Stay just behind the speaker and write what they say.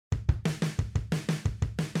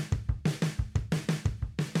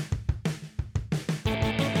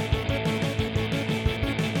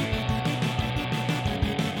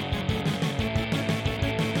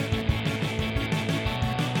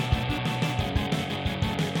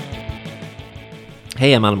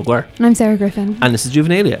Hey, I'm Alan McGuire. And I'm Sarah Griffin. And this is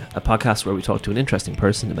Juvenalia, a podcast where we talk to an interesting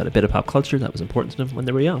person about a bit of pop culture that was important to them when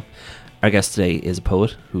they were young. Our guest today is a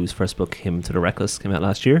poet whose first book, Hymn to the Reckless, came out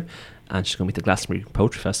last year, and she's going to be at the Glastonbury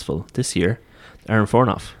Poetry Festival this year. Erin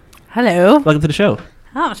Fornoff. Hello. Welcome to the show.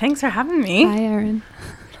 Oh, thanks for having me. Hi, Erin.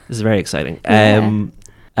 This is very exciting. Yeah.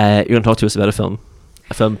 You're going to talk to us about a film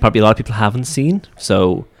probably a lot of people haven't seen,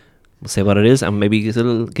 so we'll say what it is and maybe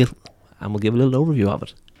we'll give a little overview of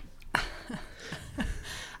it.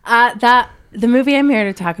 The movie I'm here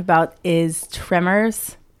to talk about is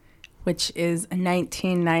Tremors, which is a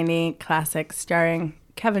 1990 classic starring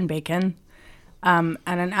Kevin Bacon and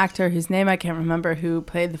an actor whose name I can't remember who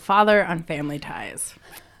played the father on Family Ties.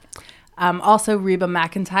 Also Reba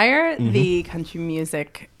McEntire, the country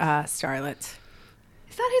music starlet.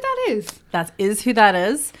 Is that who that is? That is who that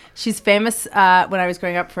is. She's famous when I was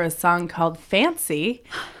growing up for a song called Fancy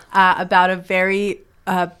about a very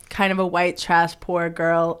kind of a white trash poor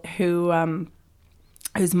girl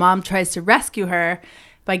whose mom tries to rescue her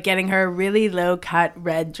by getting her a really low cut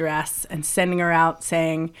red dress and sending her out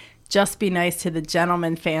saying, "Just be nice to the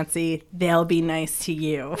gentleman, Fancy. They'll be nice to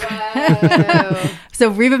you." Wow. So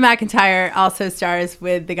Reba McEntire also stars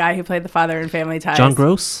with the guy who played the father in Family Ties. John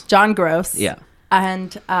Gross? John Gross. Yeah. And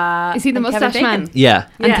Is he the and mustache Kevin man? Bacon. Yeah.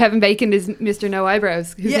 And Yeah. Kevin Bacon is Mr. No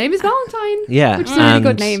Eyebrows, whose Yeah. name is Valentine. Yeah. Which is a really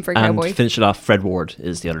good name for a and cowboy. finish it off, Fred Ward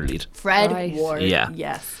is the other lead. Fred Right. Ward. Yeah.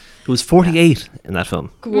 Yes. Who was 48 in that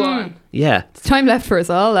film. Go on. Yeah. It's time left for us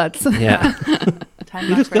all, lads. Yeah. Time He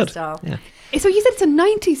left looks for good. us all. Yeah. So you said it's a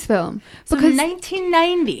 90s film. So Because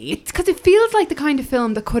 1990. it's because it feels like the kind of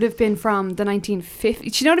film that could have been from the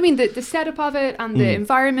 1950s. You know what I mean? The setup of it and the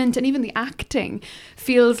environment and even the acting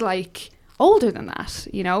feels like older than that.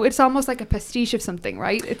 You know, it's almost like a pastiche of something,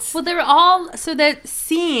 right? It's Well, they're all, so that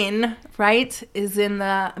scene, right, is in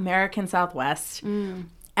the American Southwest.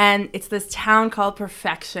 And it's this town called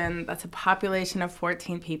Perfection. That's a population of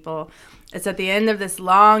 14 people. It's at the end of this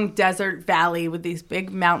long desert valley with these big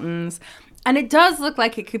mountains. And it does look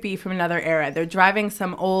like it could be from another era. They're driving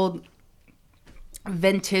some old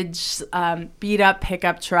vintage beat up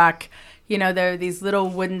pickup truck. You know, there are these little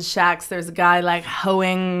wooden shacks. There's a guy like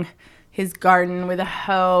hoeing his garden with a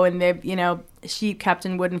hoe, and they, you know, sheep kept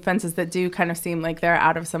in wooden fences that do kind of seem like they're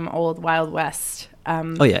out of some old Wild West.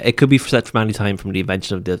 Oh, yeah. It could be set from any time from the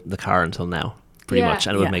invention of the car until now, pretty Yeah. much.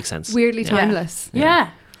 And it would make sense. weirdly Yeah. timeless. Yeah.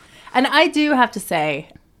 And I do have to say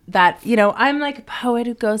that, you know, I'm like a poet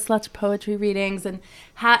who goes to lots of poetry readings and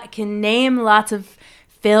can name lots of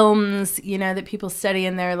films, you know, that people study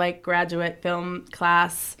in their like graduate film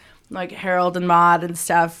class, like Harold and Maude and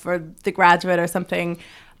stuff, or The Graduate or something.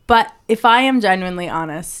 But if I am genuinely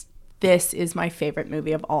honest, this is my favorite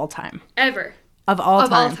movie of all time. Ever. Of all Of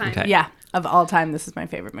time. all time. Okay. Yeah. Of all time, this is my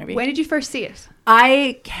favorite movie. When did you first see it?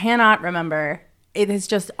 I cannot remember. It has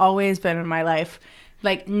just always been in my life.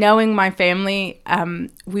 Like, knowing my family,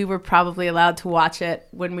 we were probably allowed to watch it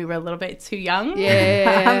when we were a little bit too young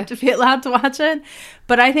Yeah. to be allowed to watch it.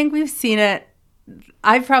 But I think we've seen it,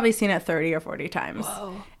 I've probably seen it 30 or 40 times.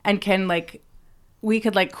 Whoa. And can, like, we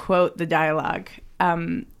could, like, quote the dialogue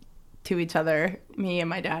to each other, me and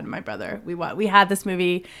my dad and my brother. We had this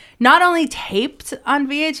movie not only taped on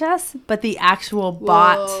VHS, but the actual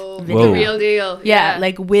bought video. Whoa. The real deal. Yeah,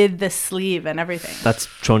 like with the sleeve and everything. That's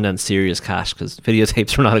thrown down serious cash because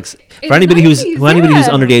videotapes are not In for the anybody who's 90s, anybody who's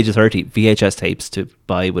yeah. under the age of 30. VHS tapes to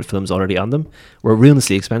buy with films already on them were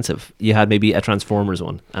ruinously expensive. You had maybe a Transformers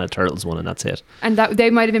one and a Turtles one, and that's it. And that they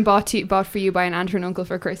might have been bought for you by an aunt or an uncle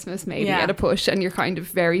for Christmas, maybe Yeah. at a push, and you're kind of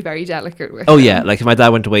very, very delicate with Oh them. yeah, like if my dad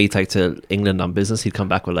went away like to England on business, he'd come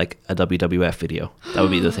back with like a WWF video. That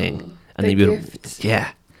would be the thing, and The then you'd gift.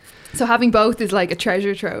 yeah. So having both is like a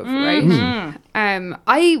treasure trove, right?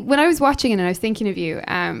 When I was watching it and I was thinking of you,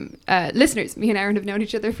 listeners, me and Erin have known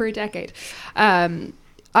each other for a decade.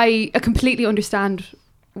 I completely understand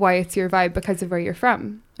why it's your vibe because of where you're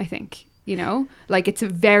from. I think, you know, like it's a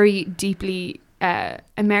very deeply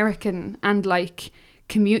American and like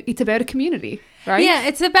it's about a community, right? Yeah,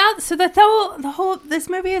 it's about, so the whole this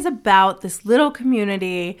movie is about this little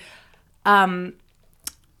community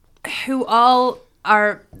who all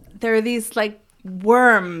are, there are these like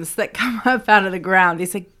worms that come up out of the ground,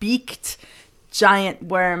 these like beaked giant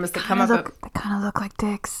worms that come up. They kind of look like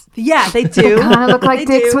dicks. Yeah, they do. Kind of look like They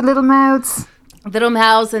dicks do. with little mouths. Little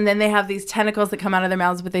mouths, and then they have these tentacles that come out of their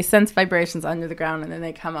mouths, but they sense vibrations under the ground, and then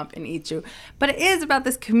they come up and eat you. But it is about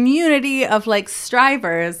this community of like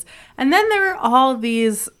strivers, and then there are all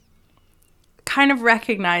these kind of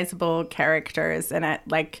recognizable characters in it,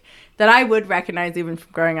 like that I would recognize even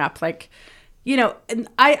from growing up, like you know, and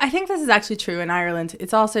I think this is actually true in Ireland.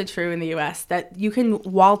 It's also true in the US that you can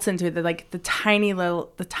waltz into the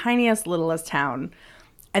tiniest, littlest town,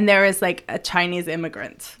 and there is like a Chinese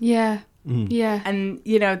immigrant. Yeah. Yeah. And,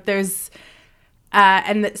 you know, there's,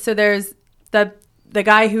 so there's the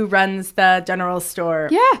guy who runs the general store.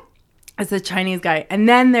 Yeah. Is the Chinese guy. And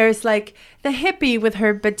then there's like the hippie with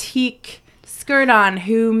her batik skirt on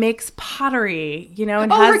who makes pottery, you know,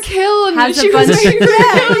 and her kiln. has She a was bunch making of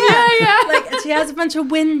her kiln. Yeah. like she has a bunch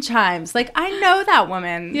of wind chimes. Like, I know that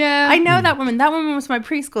woman. Yeah. I know that woman. That woman was my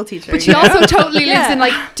preschool teacher. But she also totally lives in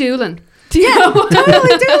like Doolin. totally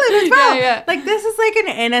Doolin as well. Yeah. Like, this is like an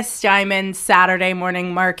Ines Steinman Saturday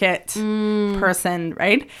morning market person,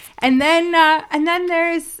 right? And then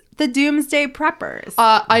there's the Doomsday Preppers.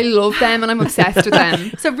 I love them and I'm obsessed with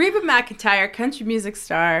them. So Reba McEntire, country music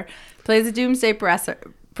star, plays a Doomsday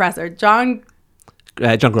Presser. John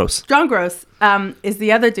Gross. John Gross is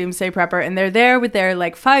the other Doomsday Prepper, and they're there with their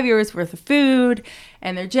like 5 years worth of food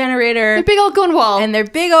and their generator, The big old gun wall. and their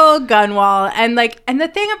big old gun wall, and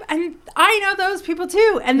I know those people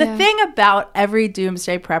too. And the Yeah. thing about every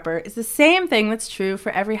Doomsday Prepper is the same thing that's true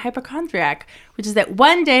for every hypochondriac, which is that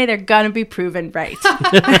one day they're gonna be proven right.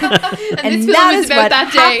 and this film is about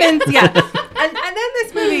that day. happens. Yeah. And then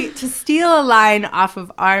this movie, to steal a line off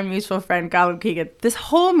of our mutual friend Gollum Keegan, this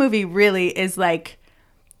whole movie really is like,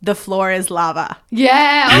 the floor is lava.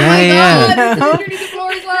 Yeah. Oh Yeah, my yeah. God. It's literally the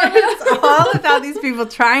floor is lava. It's all about these people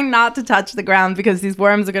trying not to touch the ground because these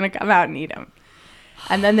worms are going to come out and eat them.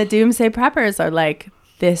 And then the Doomsday Preppers are like,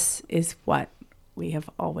 this is what we have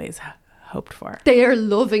always hoped for. They are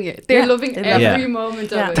loving it. They're Yeah. loving Yeah. every Yeah.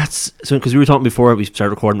 moment Yeah. of it. That's so because we were talking before we started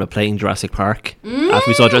recording about playing Jurassic Park. After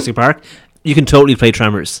we saw Jurassic Park, you can totally play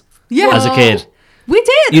Tremors as a Whoa. kid. We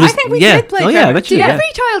did. You I just- think we yeah. did play Oh, yeah, I Tremors. bet you Did yeah.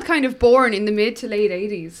 every child kind of born in the mid to late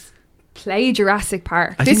 80s play Jurassic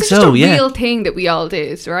Park? I This think is just so, a yeah. real thing that we all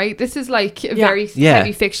did, right? This is like a very Yeah.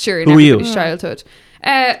 heavy fixture in Who were you? everybody's childhood.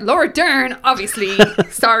 Laura Dern, obviously.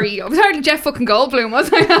 Sorry, I was hardly Jeff fucking Goldblum, was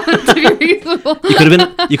I? To be reasonable.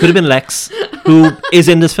 You could have been Lex, who is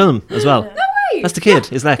in this film as well. No way. That's the kid.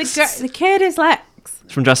 Is Lex The kid is Lex.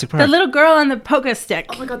 from Jurassic The Park? little girl on the pogo stick.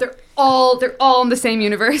 Oh my god, they're all in the same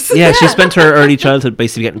universe. Yeah, she spent her early childhood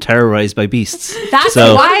basically getting terrorized by beasts. That's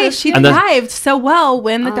So- why she And then- thrived so well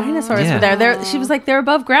when the dinosaurs Yeah. were there. She was like, they're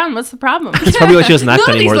above ground. What's the problem? That's probably why she doesn't act None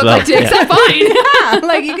of these anymore as look well. like dicks. Yeah. I'm fine. Yeah,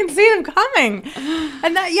 like you can see them coming.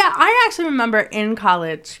 And that, yeah, I actually remember in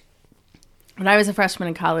college, when I was a freshman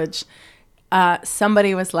in college,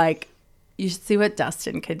 somebody was like, you should see what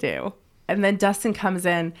Dustin could do. And then Dustin comes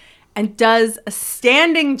in and does a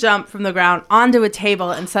standing jump from the ground onto a table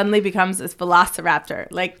and suddenly becomes this velociraptor.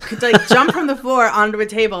 Like, could like jump from the floor onto a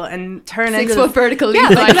table and turn 6 into foot this- vertical leap.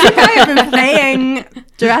 Yeah, like that guy had been playing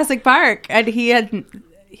Jurassic Park, and he had,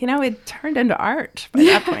 you know, it turned into art by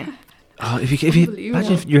that point. Oh, if you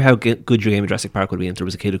imagine if you're how good your game of Jurassic Park would be, and there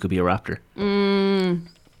was a kid who could be a raptor.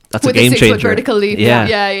 That's with a game a 6 foot changer. vertical leap. Yeah.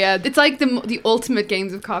 Yeah. It's like the ultimate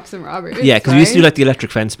games of cops and robbers. Yeah, because we used to do Right? like the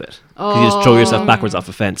electric fence bit. 'Cause you just throw yourself backwards off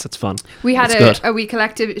a fence. That's fun. We had It's good. a wee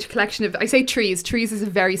collection of, I say trees. Trees is a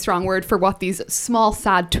very strong word for what these small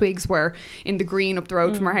sad twigs were in the green up the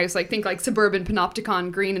road from our house. Like, think like suburban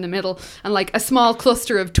panopticon green in the middle, and like a small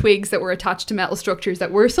cluster of twigs that were attached to metal structures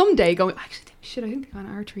that were someday going, actually, shit, I think they're on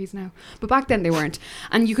our trees now. But back then they weren't.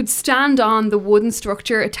 And you could stand on the wooden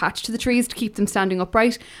structure attached to the trees to keep them standing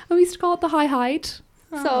upright. And we used to call it the high hide.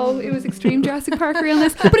 So it was extreme Jurassic Park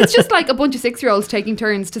realness. But it's just like a bunch of 6-year-olds taking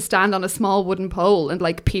turns to stand on a small wooden pole and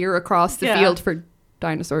like peer across the Yeah. field for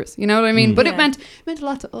dinosaurs. You know what I mean? But it meant a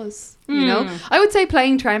lot to us. You know? I would say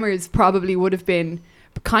playing Tremors probably would have been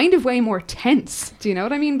kind of way more tense. Do you know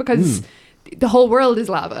what I mean? Because the whole world is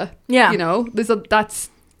lava. Yeah. You know?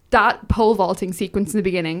 That pole vaulting sequence in the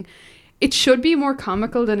beginning, it should be more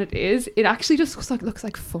comical than it is. It actually just looks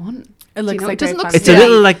like fun. It looks You know, like it doesn't great look fun. It's a silly.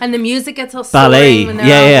 little like And the music gets all ballet. soaring when they're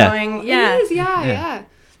Yeah, all yeah. going. Yeah. It is, yeah.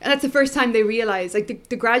 And that's the first time they realize, like,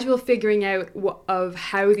 the gradual figuring out of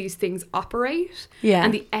how these things operate, Yeah.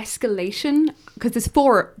 and the escalation, because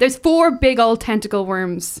there's four big old tentacle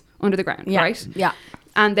worms under the ground, Yeah. right? Yeah.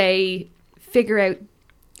 And they figure out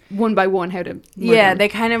one by one how to murder Yeah, them. they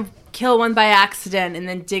kind of kill one by accident and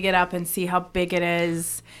then dig it up and see how big it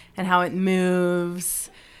is and how it moves.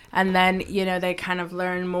 And then, you know, they kind of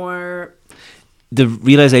learn more. the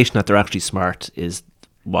realization that they're actually smart is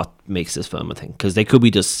what makes this film, I think, because they could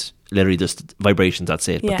be just literally just vibrations, that's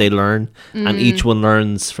it, Yeah. but they learn, and each one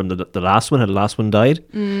learns from the last one, how the last one died.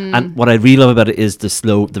 And what I really love about it is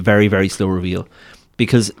the very, very slow reveal,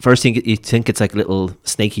 because first thing you think it's like little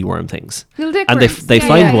snaky worm things, Little dick and worms. they Yeah,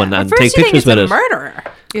 find yeah. one At and first take you think pictures it's with a it. murderer.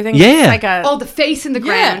 You think Yeah. it's like a... Oh, the face in the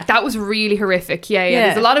ground. Yeah. That was really horrific. Yeah. Yeah.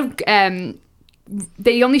 There's a lot of...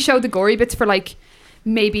 they only showed the gory bits for like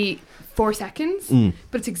maybe 4 seconds,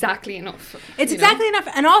 but it's exactly enough. It's you know? exactly enough.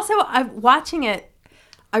 And also, watching it,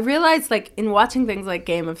 I realized, like, in watching things like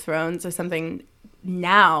Game of Thrones or something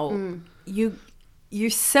now, you're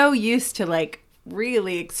so used to, like,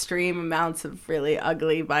 really extreme amounts of really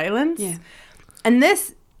ugly violence. Yeah. And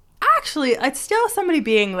this... Actually, it's still somebody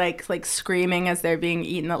being like screaming as they're being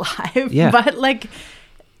eaten alive. Yeah. But like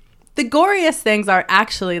the goriest things are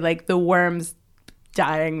actually like the worms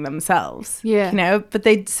dying themselves. Yeah. You know, but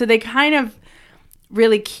they kind of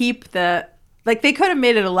really keep the, like, they could have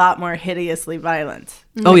made it a lot more hideously violent.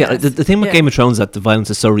 Oh yeah, the thing with Yeah. Game of Thrones is that the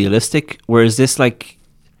violence is so realistic, whereas this like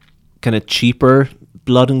kind of cheaper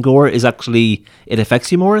blood and gore is actually, it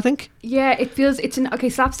affects you more, I think. Yeah, it feels okay.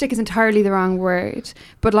 Slapstick is entirely the wrong word,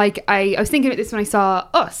 but like I was thinking about this when I saw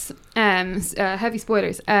Us. Heavy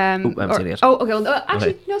spoilers. I haven't seen it yet. Oh, okay. Well,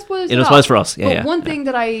 actually, Okay. no spoilers. Yeah, no at spoilers all. for us. Yeah, But yeah, one yeah. thing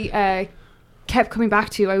that I kept coming back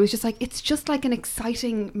to, I was just like, it's just like an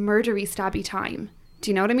exciting, murdery, stabby time. Do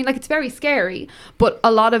you know what I mean? Like, it's very scary, but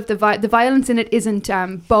a lot of the violence in it isn't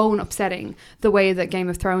bone upsetting the way that Game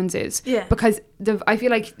of Thrones is. Yeah. Because I feel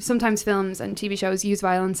like sometimes films and TV shows use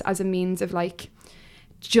violence as a means of like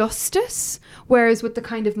justice, whereas with the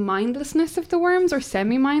kind of mindlessness of the worms or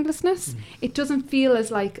semi-mindlessness, it doesn't feel as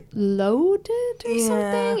like loaded or Yeah.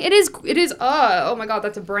 something. It is. Oh my god,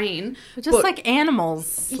 that's a brain. Just But- like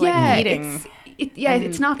animals, yeah, like eating.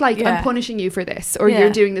 it's not like yeah. I'm punishing you for this or Yeah. you're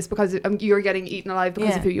doing this because you're getting eaten alive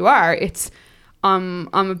because Yeah. of who you are. It's I'm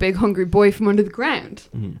a big hungry boy from under the ground,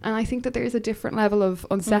 and I think that there's a different level of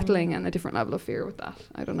unsettling and a different level of fear with that.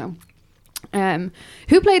 I don't know.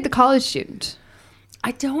 Who played the college student?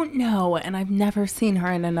 I don't know, and I've never seen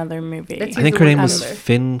her in another movie. Let's I think the her word name was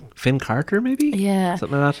Hustler. Finn Carter, maybe. Yeah.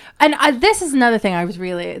 Something like that. And this is another thing I was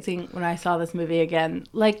realizing when I saw this movie again.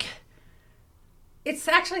 Like, it's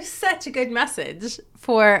actually such a good message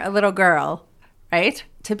for a little girl, right?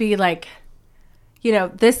 To be like, you know,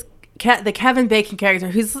 the Kevin Bacon character,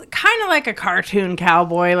 who's kind of like a cartoon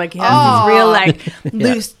cowboy. Like, he has these real, like,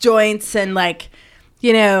 loose joints and, like,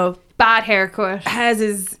 you know, Bad haircut. has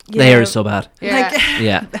his... you The hair know, is so bad. Yeah. Like,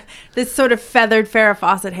 Yeah. this sort of feathered Farrah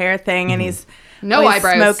Fawcett hair thing, and he's No always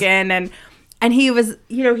eyebrows. smoking, and he was,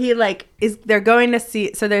 you know, he like they're going to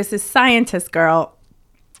see. So there's this scientist girl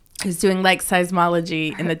who's doing like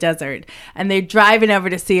seismology in the desert, and they're driving over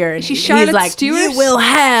to see her, and She's he's Charlotte like, Stewart? "You will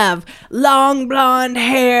have long blonde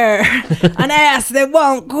hair, an ass that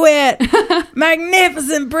won't quit,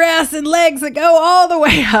 magnificent breasts and legs that go all the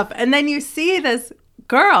way up." And then you see this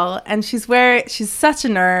girl, and she's such a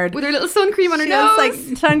nerd With her little sun cream on her she nose. has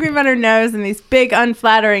like sun cream on her nose and these big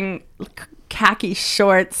unflattering khaki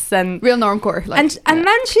shorts and real normcore. Like, and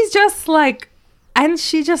then she's just like, and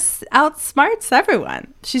she just outsmarts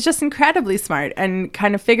everyone. She's just incredibly smart and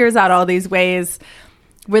kind of figures out all these ways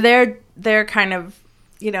where they're kind of,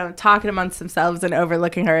 you know, talking amongst themselves and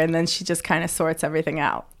overlooking her, and then she just kind of sorts everything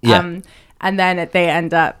out. Yeah. And then they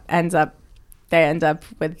end up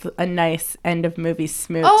with a nice end of movie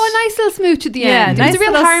smooch. Oh, a nice little smooch at the Yeah, end. nice It was a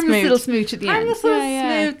real little harmless smooch. little smooch at the end. Harmless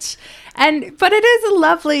little smooch. But it is a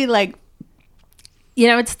lovely, like, you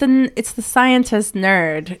know, it's the scientist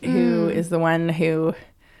nerd who is the one who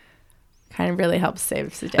kind of really helps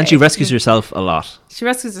save the day. And she rescues herself a lot. She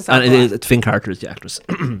rescues herself. And a lot. it's Finn Carter is the actress.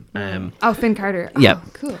 Oh, Finn Carter. Oh, Yeah.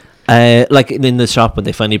 cool. Like in the shop when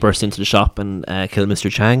they finally burst into the shop and kill Mr.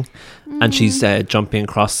 Chang, and she's jumping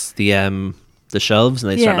across the shelves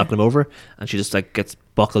and they start Yeah. knocking him over, and she just like gets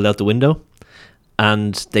buckled out the window,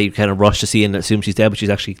 and they kind of rush to see and assume she's dead, but she's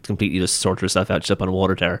actually completely just sorted herself out. She's up on a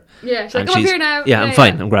water tower. Yeah, she's like, And come up here now. Yeah, I'm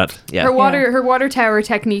fine. I'm glad. Yeah. Her water tower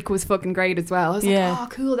technique was fucking great as well. I was Yeah. like, oh,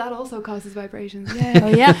 cool. That also causes vibrations. Yeah. Oh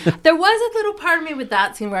yeah, there was a little part of me with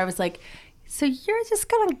that scene where I was like, so you're just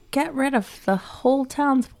gonna get rid of the whole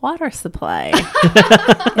town's water supply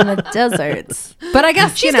in the deserts? But I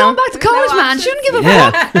guess She's you know, going back to college, man. She shouldn't give a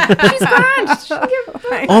Yeah. fuck. She's grand. She shouldn't give a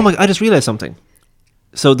fuck. Oh my! I just realized something.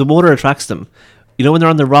 So the water attracts them. You know when they're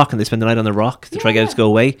on the rock and they spend the night on the rock to try to get it to go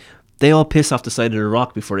away. They all piss off the side of the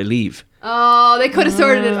rock before they leave. Oh, they could have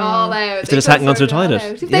sorted it all out. Instead of hacking onto the toilet.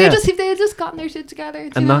 If Yeah. they had just gotten their shit together.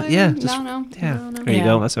 Do you know what I mean? No. There you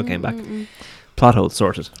go. That's how it came back. Plot hole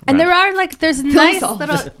sorted. And Right. there are like there's nice solved.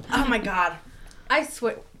 little. Oh my god, I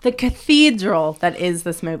swear the cathedral that is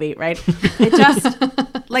this movie, right? It just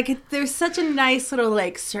there's such a nice little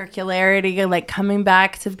like circularity, like coming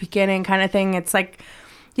back to the beginning kind of thing. It's like,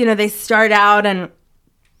 you know, they start out and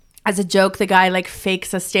as a joke, the guy like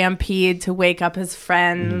fakes a stampede to wake up his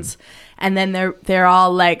friends, and then they're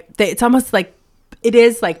all like, it's almost like it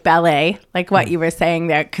is like ballet, like what you were saying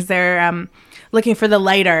there, because they're looking for the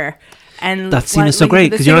lighter. And That scene is so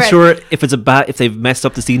great because you're not sure if it's if they've messed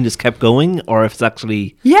up the scene, just kept going, or if it's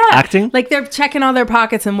actually acting. Like they're checking all their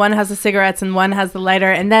pockets, and one has the cigarettes and one has the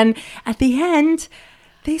lighter, and then at the end,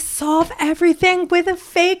 they solve everything with a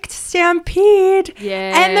faked stampede.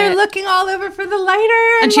 Yeah. And they're looking all over for the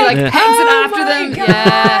lighter. And she like pegs it after them. God.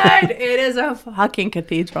 Yeah. It is a fucking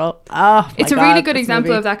cathedral. Oh, my It's a God, really good this example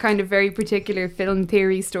movie. of that kind of very particular film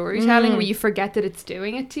theory storytelling where you forget that it's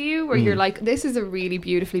doing it to you, where you're like, this is a really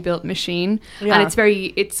beautifully built machine. Yeah. And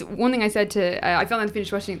it's one thing I said to, I felt like I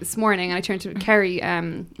finished watching it this morning and I turned to Kerry,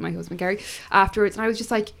 my husband Kerry, afterwards, and I was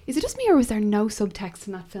just like, is it just me or was there no subtext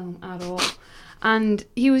in that film at all? And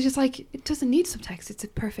he was just like, it doesn't need subtext. It's a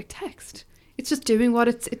perfect text. It's just doing what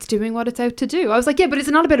it's doing what it's out to do. I was like, yeah, but is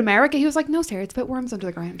it not about America? He was like, no, Sarah, it's about worms under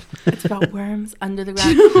the ground. It's about worms under the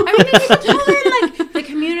ground. I mean, you can tell it, like the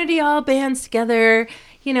community all bands together.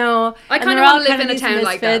 You know, I and kind they're of all want to live kind in of a these town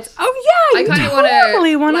like misfits. that. Oh yeah, I you kind of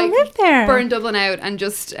totally want to live there. burn Dublin out and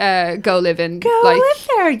just go live in live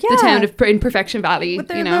there, yeah. the town of in Perfection Valley. With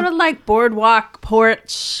their you know, little like boardwalk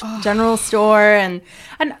porch, general store, and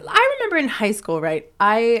I remember in high school, right?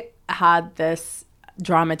 I had this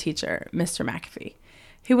drama teacher, Mr. McAfee,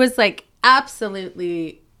 who was like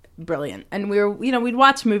absolutely brilliant, and we were, we'd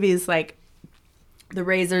watch movies like The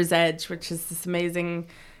Razor's Edge, which is this amazing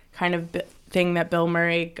kind of thing that Bill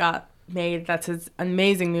Murray got made. That's his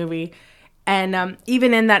amazing movie. And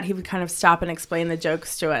even in that, he would kind of stop and explain the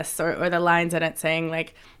jokes to us or the lines in it, saying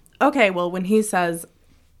like, okay, well, when he says,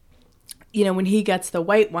 when he gets the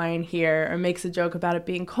white wine here or makes a joke about it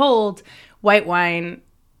being cold, white wine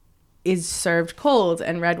is served cold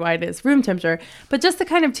and red wine is room temperature. But just the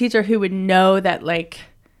kind of teacher who would know that like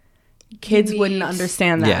kids wouldn't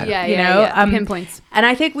understand that. Yeah. Pinpoints. And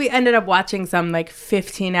I think we ended up watching some like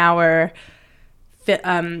 15-hour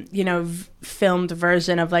filmed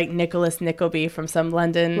version of like Nicholas Nickleby from some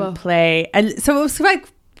London play, and so it was like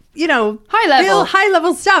high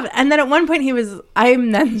level stuff. And then at one point I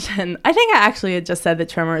mentioned, I think I actually had just said that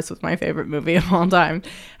Tremors was my favorite movie of all time,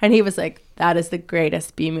 and he was like, that is the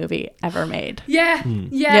greatest B movie ever made. Yeah.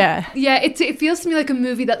 It feels to me like a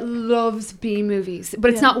movie that loves B movies, but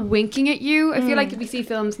it's not winking at you. I feel like if you see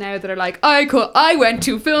films now that are like, I went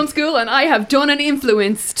to film school and I have done and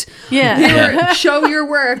influenced. Here, show your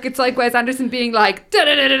work. It's like Wes Anderson being like,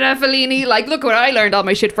 Fellini, like, look where I learned all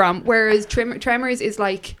my shit from. Whereas Tremors is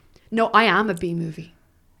like, no, I am a B movie.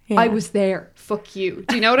 Yeah. I was there. Fuck you.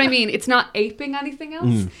 Do you know what I mean? It's not aping anything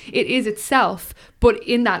else. It is itself, but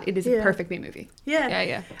in that, it is a perfect B movie.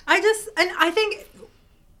 Yeah. I think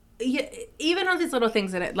even all these little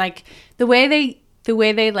things in it, like the way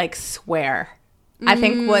they like swear, I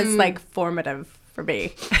think was like formative for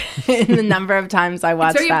me in the number of times I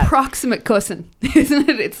watched that. It's very approximate cussing, isn't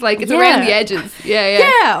it? It's like, it's around the edges.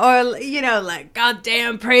 Yeah, or, like, God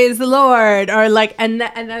damn, praise the Lord. Or, like, and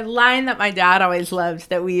the line that my dad always loved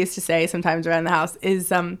that we used to say sometimes around the house is,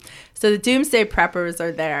 so the Doomsday Preppers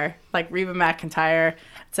are there, like Reba McEntire,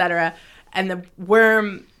 etc., and the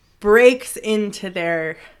worm breaks into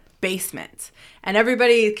their basement. And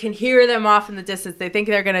everybody can hear them off in the distance. They think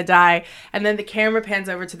they're going to die. And then the camera pans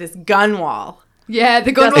over to this gun wall. Yeah,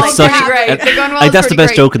 the gun wall's pretty great. The gun wall's that's the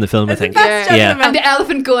best joke in the film, I think. And the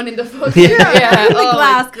elephant gun in the fucking the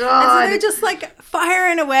glass. And so they're just like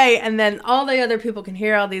firing away, and then all the other people can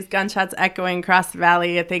hear all these gunshots echoing across the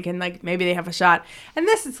valley, thinking like maybe they have a shot. And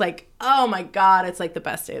this is like, oh my God, it's like the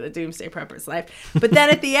best day of the Doomsday Prepper's life. But then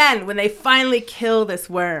at the end, when they finally kill this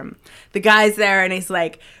worm, the guy's there and he's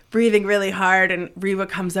like breathing really hard, and Reba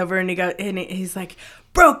comes over and he's like,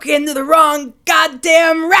 broke into the wrong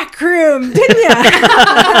goddamn rec room, didn't you? And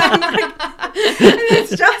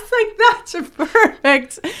it's just like, that's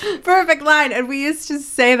a perfect line. And we used to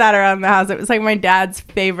say that around the house. It was like my dad's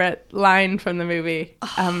favorite line from the movie.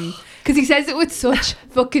 Because he says it with such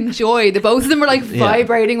fucking joy. The both of them are like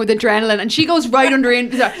vibrating with adrenaline, and she goes right under in,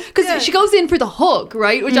 because she goes in for the hug,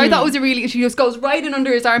 right? Which I thought was she just goes right in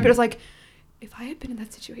under his armpit. I was like, if I had been in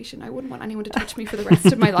that situation, I wouldn't want anyone to touch me for the rest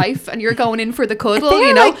of my life. And you're going in for the cuddle,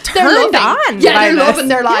 they're like they're loving. They're loving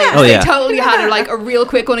their lives. Oh, they totally had like a real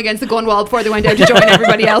quick one against the gun wall before they went out to join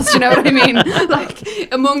everybody else. Do you know what I mean?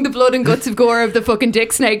 Like, among the blood and guts of gore of the fucking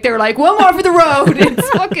dick snake, they were like, one more for the road. It's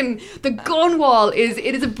fucking, the gun wall is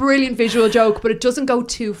a brilliant visual joke, but it doesn't go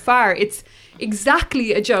too far. It's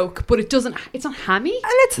exactly a joke, but it's not hammy, and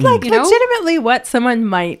it's like legitimately what someone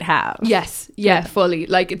might have. Yes, fully.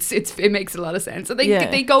 Like it makes a lot of sense. So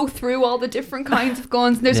they go through all the different kinds of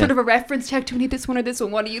guns, and there's sort of a reference check. Do we need this one or this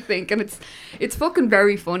one? What do you think? And it's fucking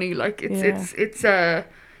very funny. Like it's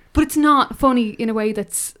but it's not funny in a way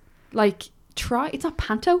that's like it's not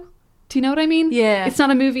panto. Do you know what I mean? Yeah. It's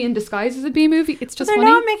not a movie in disguise as a B movie. It's just they're funny.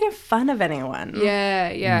 not making fun of anyone.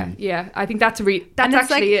 Yeah. I think that's And it's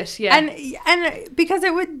actually it. Yeah. And because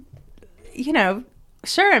it would,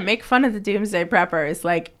 sure, make fun of the Doomsday Preppers.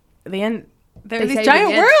 Like the end, there are They these say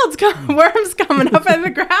giant the end. worms coming up out of the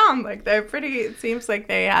ground. Like they're pretty. It seems like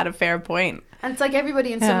they had a fair point. And it's like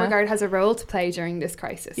everybody in some regard has a role to play during this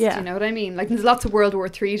crisis. Yeah. Do you know what I mean? Like there's lots of World War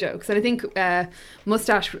III jokes. And I think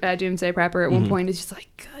Mustache Doomsday Prepper at one point is just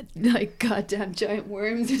like, goddamn giant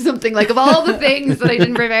worms or something. Like of all the things that I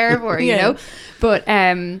didn't prepare for, you know? But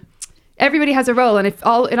everybody has a role, and it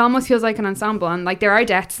almost feels like an ensemble. And like there are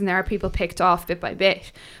deaths and there are people picked off bit by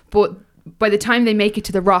bit. But by the time they make it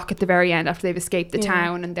to the rock at the very end, after they've escaped the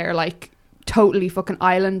town and they're like totally fucking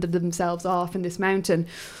islanded themselves off in this mountain,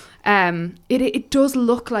 it does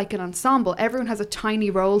look like an ensemble. Everyone has a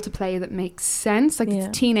tiny role to play that makes sense. Like it's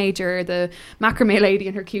a teenager, the macrame lady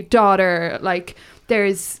and her cute daughter. Like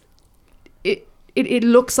there's it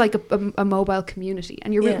looks like a mobile community,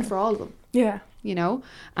 and you're rooting for all of them. Yeah. You know,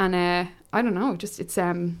 and I don't know, just it's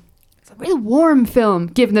a real warm film,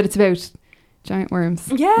 given that it's about giant worms.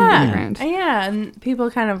 Yeah, and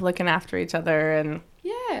people kind of looking after each other, and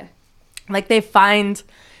like they find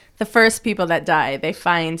the first people that die. They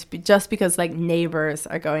find just because like neighbors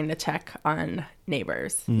are going to check on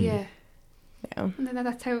neighbors. Yeah. Yeah. And then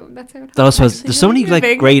that's how it That also has, there's so many like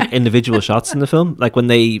moving. great individual shots in the film, like when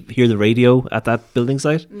they hear the radio at that building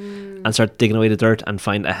site and start digging away the dirt and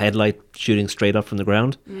find a headlight shooting straight up from the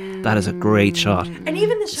ground. That is a great shot. And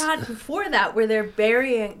even the shot before that, where they're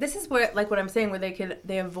burying. This is where, like, what I'm saying, where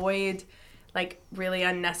they avoid like really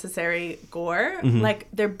unnecessary gore. Like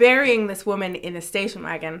they're burying this woman in a station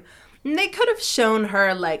wagon. And they could have shown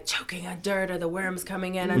her like choking on dirt or the worms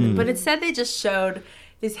coming in, but instead they just showed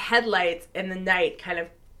these headlights in the night kind of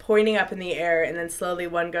pointing up in the air, and then slowly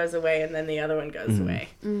one goes away and then the other one goes away.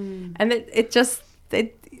 And it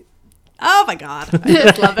oh my god, I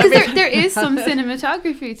just love it. Because there is some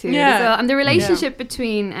cinematography to it as well. And the relationship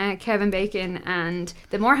between Kevin Bacon and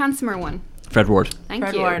the more handsomer one, Fred Ward.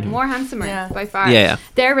 Thank you. Ward. More handsomer by far. Yeah.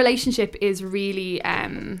 Their relationship is really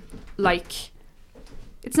like,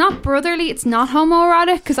 it's not brotherly, it's not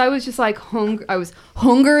homoerotic, because I was just like I was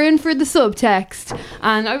hungering for the subtext,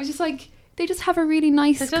 and I was just like, they just have a really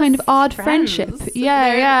nice kind of odd friends. friendship.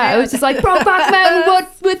 Yeah. I was just like, Brokeback Mountain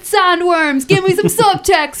with sandworms, give me some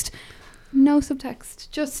subtext. No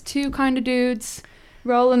subtext, just two kind of dudes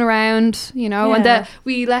rolling around, you know. And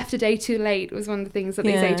we left a day too late was one of the things that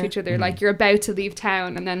they say to each other. Like, you're about to leave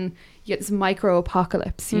town, and then you get this micro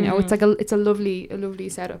apocalypse, you know. It's like it's a lovely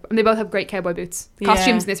setup, and they both have great cowboy boots. The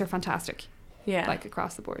costumes in this are fantastic, like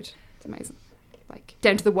across the board. It's amazing, like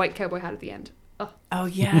down to the white cowboy hat at the end. Oh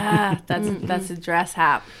yeah, that's a dress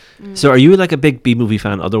hat. So are you like a big B movie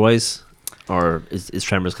fan otherwise, or is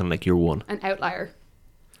Tremors kind of like your one? An outlier.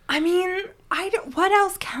 I mean, what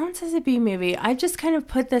else counts as a B movie? I just kind of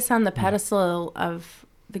put this on the pedestal of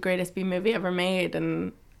the greatest B movie ever made,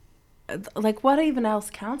 and like, what even else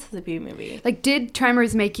counts as a B movie? Like, did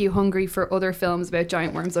Tremors make you hungry for other films about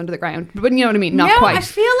giant worms under the ground? But you know what I mean? Not no, quite. I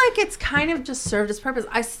feel like it's kind of just served its purpose.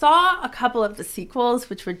 I saw a couple of the sequels,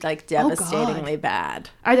 which were like devastatingly bad.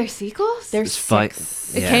 Are there sequels? There's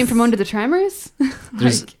six. It came from under the Tremors?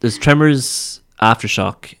 There's Tremors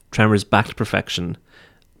Aftershock, Tremors Back to Perfection.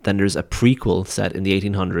 Then there's a prequel set in the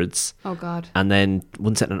 1800s. Oh, God. And then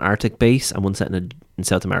one set in an Arctic base and one set in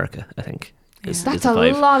South America, I think. That's a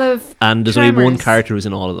lot of And there's Tremors. only one character who's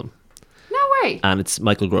in all of them. No way. And it's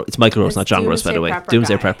Michael Gross. It's Michael Gross, not John Gross, by the way.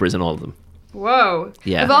 Doomsday Prepper is in all of them. Whoa.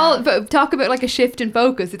 Yeah. But talk about like a shift in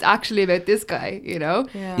focus. It's actually about this guy, you know?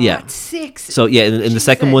 Yeah. That's 6. So yeah, in the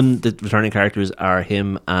second one, the returning characters are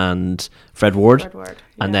him and Fred Ward.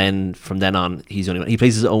 And then from then on, he's the only one. He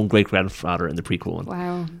plays his own great grandfather in the prequel one.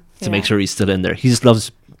 Wow. To make sure he's still in there. He just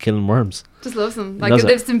loves killing worms. Just loves them. Like,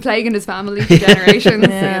 it's been plaguing his family for generations, you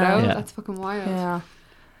know? Yeah. That's fucking wild. Yeah.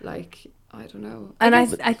 Like, I don't know. And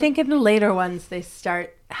I think in the later ones, they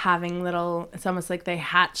start having little, it's almost like they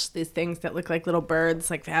hatch these things that look like little birds,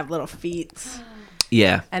 like they have little feet.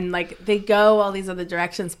 Yeah. And like they go all these other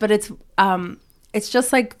directions. But it's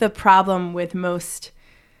just like the problem with most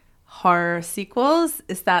horror sequels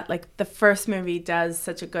is that like the first movie does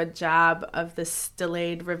such a good job of this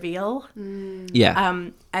delayed reveal. Yeah.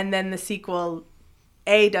 And then the sequel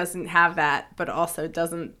doesn't have that, but also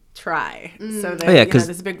doesn't try. So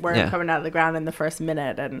there's a big worm coming out of the ground in the first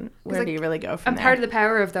minute, and where do you really go from there? And part of the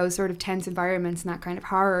power of those sort of tense environments and that kind of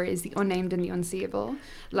horror is the unnamed and the unseeable.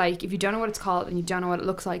 Like, if you don't know what it's called and you don't know what it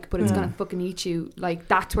looks like, but it's gonna fucking eat you, like,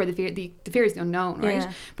 that's where the fear is the unknown, right?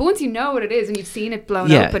 But once you know what it is and you've seen it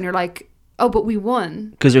blown up and you're like, Oh, but we won.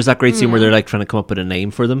 Because there's that great scene where they're like trying to come up with a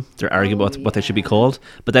name for them. They're arguing about what they should be called.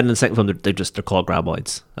 But then in the second film, they're called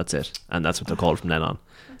graboids. That's it, and that's what they're called from then on.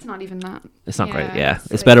 It's not even that. It's not great. Yeah, Yeah,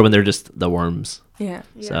 it's like- better when they're just the worms. Yeah.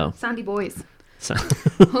 So- sandy boys, So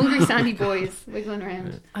hungry sandy boys wiggling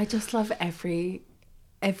around. I just love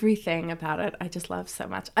everything about it. I just love so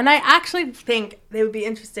much. And I actually think it would be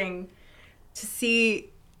interesting to see,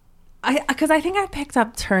 because I think I picked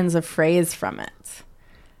up turns of phrase from it.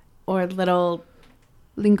 Or little,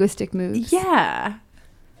 Linguistic moves. yeah.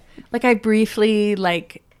 Like I briefly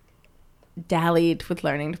dallied with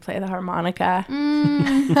learning to play the harmonica.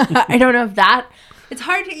 I don't know if that, it's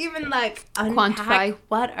hard to even unpack Quantify.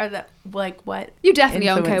 what are the, what You definitely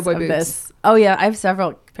own influence cowboy of boots. this. Oh yeah, I have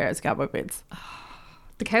several pairs of cowboy boots.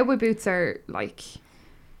 The cowboy boots are I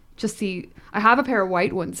have a pair of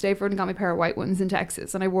white ones. Dave Roden got me a pair of white ones in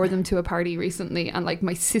Texas, and I wore them to a party recently, and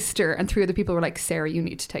my sister and 3 other people were like, Sarah, you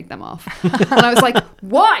need to take them off. And I was like,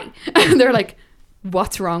 why? And they're like,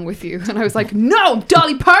 what's wrong with you? And I was like, no,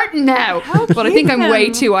 Dolly Parton now. But I think I'm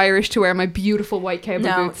way too Irish to wear my beautiful white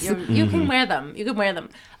cowboy boots. You can wear them. You can wear them.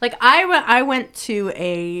 Like I went to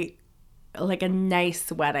a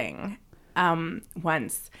nice wedding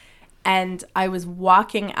once, and I was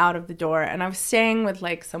walking out of the door, and I was staying with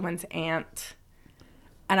someone's aunt,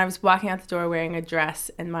 and I was walking out the door wearing a dress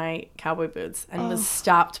and my cowboy boots, and was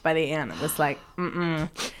stopped by the aunt. It was like,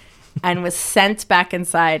 and was sent back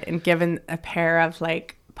inside and given a pair of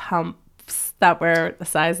pumps that were a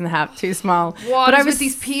size and a half too small. What is with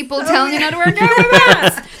these people telling you not to wear cowboy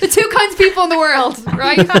boots? The 2 kinds of people in the world,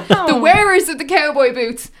 right? The wearers of the cowboy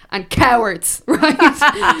boots and cowards, right?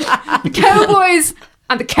 The cowboys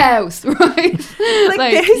and the cows, right?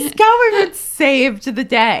 These cowboy boots saved the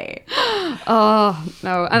day. Oh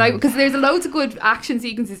no! And because there's loads of good action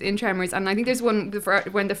sequences in Tremors, and I think there's one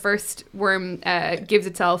when the first worm gives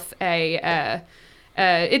itself it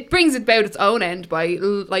brings about its own end by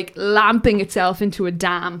lamping itself into a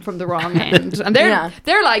dam from the wrong end, and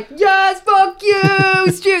they're like, yes, fuck you,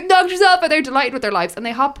 knocked yourself, and they're delighted with their lives, and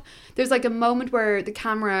they hop. There's a moment where the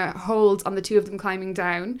camera holds on the 2 of them climbing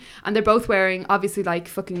down, and they're both wearing obviously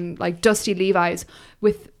fucking dusty Levi's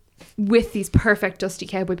with these perfect dusty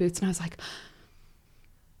cowboy boots, and I was like,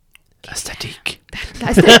 aesthetic.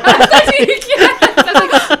 aesthetic, yeah. I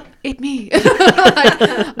was like, it me.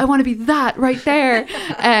 I want to be that right there.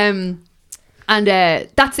 And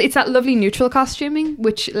it's that lovely neutral costuming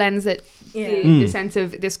which lends it the sense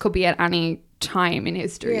of this could be at any time in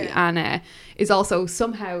history, and is also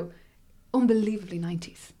somehow unbelievably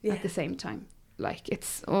 90s at the same time.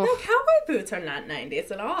 It's No, cowboy boots are not 90s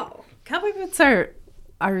at all. Cowboy boots are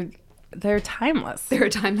they're timeless. They're a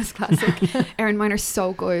timeless classic. Erin, mine are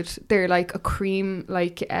so good. They're a cream,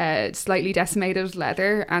 slightly decimated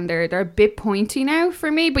leather, and they're a bit pointy now for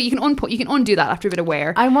me. But you can undo that after a bit of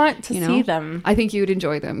wear. I want to see them. I think you would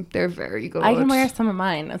enjoy them. They're very good. I can wear some of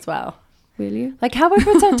mine as well. Will you? Cowboy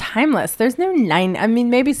boots are timeless. There's no I mean,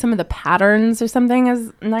 maybe some of the patterns or something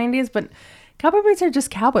is 90s, but cowboy boots are just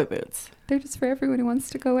cowboy boots. They're just for everyone who wants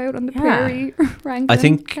to go out on the prairie wrangling I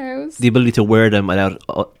think cows. the ability to wear them without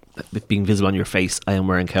it being visible on your face, I am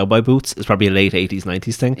wearing cowboy boots, is probably a late 80s,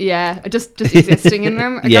 90s thing. Yeah, just existing in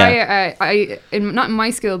them. Yeah. Not in my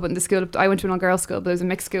school, but in the school, I went to an all-girls school, but there was a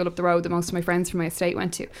mixed school up the road that most of my friends from my estate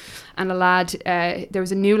went to. And a lad, there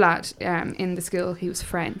was a new lad in the school, he was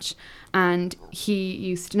French. And he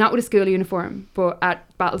used to, not with a school uniform, but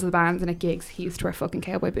at battles of the bands and at gigs, he used to wear fucking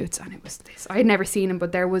cowboy boots. And it was this, I had never seen him,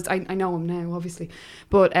 but there was, I know him now, obviously.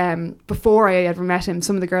 But before I ever met him,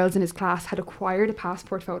 some of the girls in his class had acquired a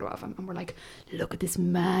passport photo of him and were like, look at this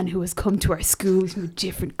man who has come to our school from a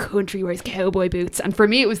different country, wears cowboy boots. And for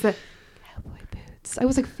me, it was the cowboy boots. I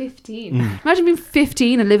was 15. Imagine being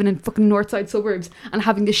 15 and living in fucking Northside suburbs and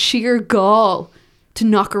having the sheer gall to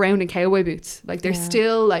knock around in cowboy boots. They're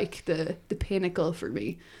still the pinnacle for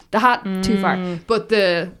me. The hat, too far, but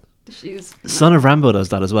the shoes. Son of Rambo does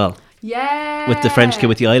that as well. Yeah. With the French kid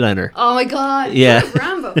with the eyeliner. Oh my god. Yeah.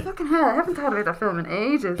 Rambo. Fucking hell, I haven't thought about that film in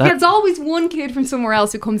ages. There's always one kid from somewhere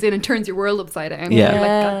else who comes in and turns your world upside down. Yeah.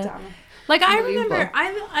 God damn it. I remember,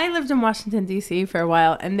 I lived in Washington, D.C. for a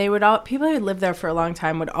while, and they would people who lived there for a long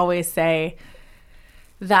time would always say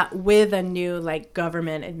that with a new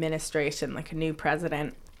government administration, a new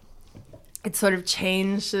president, it sort of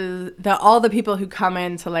changes all the people who come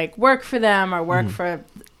in to work for them or work for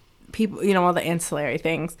people, all the ancillary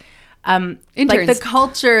things. The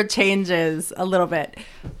culture changes a little bit,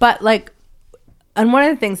 but and one of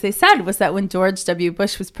the things they said was that when George W.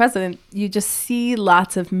 Bush was president, you just see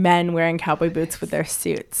lots of men wearing cowboy boots with their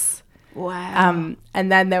suits. Wow.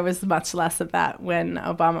 And then there was much less of that when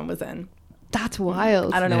Obama was in. That's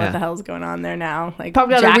wild. I don't know Yeah. what the hell's going on there now. Like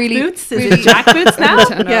Probably on a jack really- boots. Is it jack boots now? I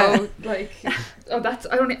don't know. Yeah. Like,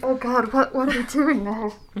 I don't. Oh God, what are we doing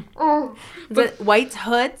now? Oh, Is it white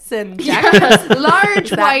hoods and jack boots? large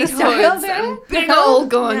that white the style hoods there? and big old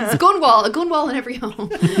guns. Yeah. A gun wall in every home.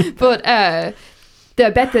 But I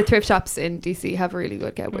bet the thrift shops in DC have really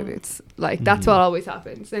good cowboy boots. Like that's what always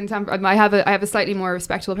happens. In I have a slightly more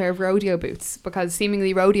respectable pair of rodeo boots because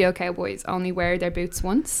seemingly rodeo cowboys only wear their boots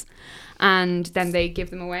once, and then they give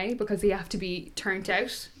them away because they have to be turned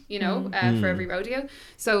out. You know, for every rodeo.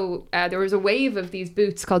 So there was a wave of these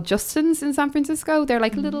boots called Justins in San Francisco. They're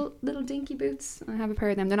like little dinky boots. I have a pair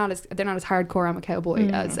of them. They're not as hardcore. I'm a cowboy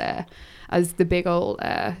as the big old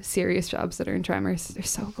serious jobs that are in Tremors. They're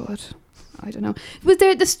so good. I don't know. Was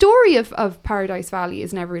there the story of Paradise Valley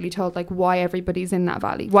is never really told, like why everybody's in that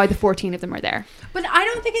valley, why the 14 of them are there. But I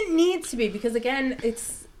don't think it needs to be because again,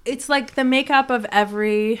 it's like the makeup of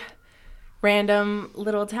every random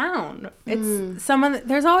little town. It's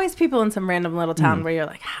there's always people in some random little town where you're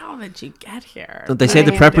like, how did you get here? Don't they say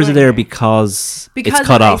the What are you preppers are doing there here? because Because it's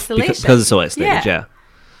cut of off because isolation. it's so isolated. Yeah.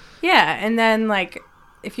 Yeah, and then like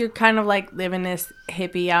if you're kind of like living this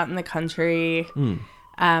hippie out in the country,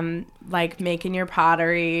 like making your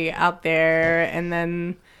pottery out there, and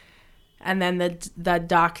then the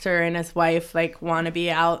doctor and his wife like want to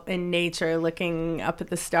be out in nature looking up at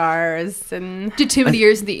the stars and Did too many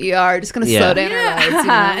years in the ER, just gonna slow down our lives. You know? and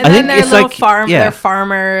I then think they're it's little like- yeah. they're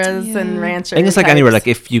farmers and ranchers. I think it's like anywhere. types.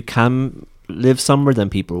 Like if you can live somewhere, then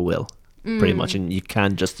people will pretty much, and you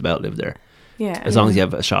can just about live there yeah, as long as you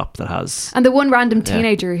have a shop that has. And the one random Yeah.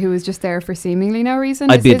 teenager who was just there for seemingly no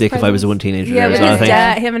reason. I'd is be a his dick if I was the presence. one teenager yeah, there as with well. I his think.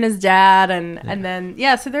 dad, him and his dad, and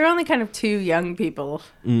then so they're only kind of two young people.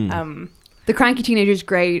 The cranky teenager's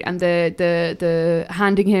great, and the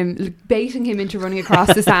baiting him into running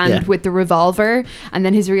across the sand Yeah. with the revolver, and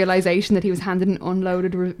then his realization that he was handed an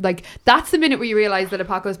unloaded like that's the minute where you realize that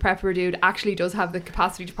Apocalypse Prepper dude actually does have the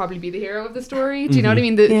capacity to probably be the hero of the story. Do you know what I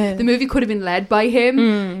mean? The movie could have been led by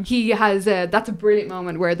him. He has that's a brilliant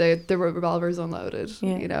moment where the revolver is unloaded.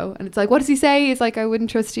 Yeah. You know, and it's like, what does he say? He's like, I wouldn't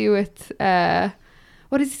trust you with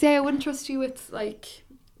what does he say? I wouldn't trust you with like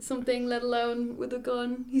something, let alone with a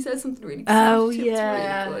gun. He says something really Oh sensitive. It's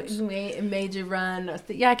yeah, really good. it made you run.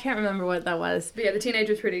 I can't remember what that was. But yeah, the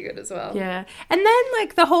teenager's pretty good as well. Yeah, and then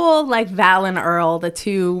like the whole like Val and Earl, the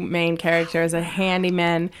two main characters, a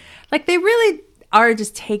handyman, like they really are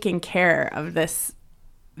just taking care of this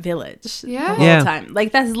village Yeah. the whole Yeah. time.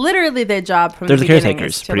 Like that's literally their job from They're the the beginning.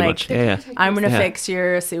 caretakers, is to, pretty like, much. Yeah, I'm gonna Yeah. fix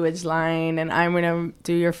your sewage line, and I'm gonna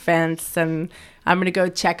do your fence, and I'm gonna go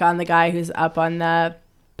check on the guy who's up on the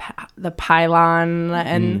pylon,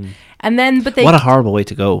 and then but they What a horrible way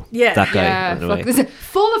to go. Yeah. That guy. Yeah, by the fuck, way. this is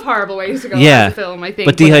full of horrible ways to go. Yeah. As a film, I think.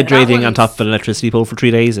 But that dehydrating on one's- top of an electricity pole for 3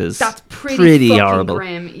 days is That's pretty fucking horrible.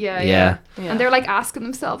 grim. Yeah. Yeah. Yeah. And they're like asking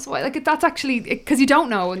themselves why. Like that's actually because you don't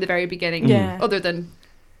know in the very beginning. Yeah. Other than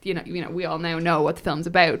you know we all now know what the film's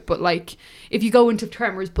about. But like if you go into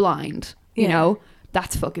Tremors blind, you Yeah. know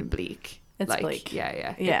that's fucking bleak. It's like, bleak.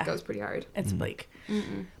 Yeah. Yeah. It goes pretty hard. it's bleak.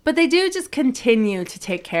 But they do just continue to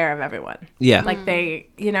take care of everyone. Yeah. Like they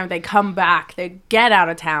come back, they get out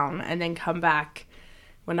of town and then come back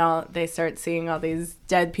when they start seeing all these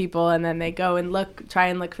dead people, and then they go and try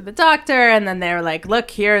and look for the doctor, and then they're like, look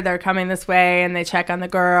here, they're coming this way, and they check on the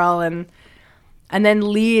girl and then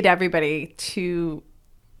lead everybody to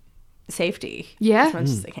safety Yeah. as much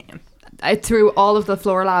as they can. Through all of the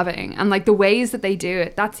floor laving and like the ways that they do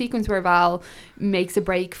it. That sequence where Val makes a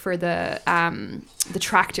break for the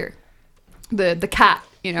tractor, the cat,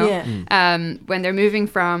 you know, Yeah. when they're moving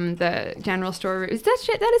from the general store. Is that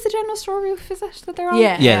shit? That is the general store roof? Is that they're on?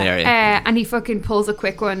 Yeah. Yeah, they are. Yeah. And he fucking pulls a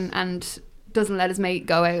quick one and doesn't let his mate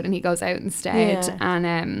go out, and he goes out instead. Yeah.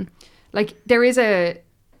 And like there is a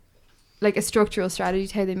structural strategy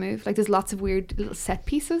to how they move. Like there's lots of weird little set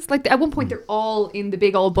pieces. Like at one point they're all in the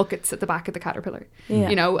big old buckets at the back of the Caterpillar. Yeah.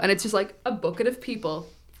 You know, and it's just like a bucket of people.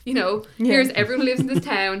 You know, Yeah. here's everyone who lives in this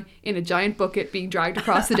town in a giant bucket being dragged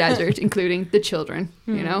across the desert, including the children.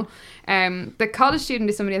 You know, the college student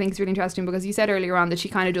is somebody I think is really interesting because you said earlier on that she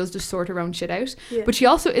kind of does just sort her own shit out, Yeah. but she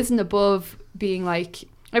also isn't above being like.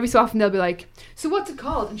 Every so often they'll be like, so what's it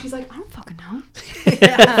called? And she's like, I don't fucking know.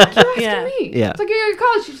 You're asking me. Yeah. It's like, you're in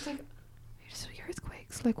college. She's just like, just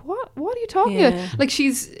earthquakes. Like, what are you talking Yeah. about? Like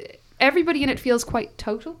everybody in it feels quite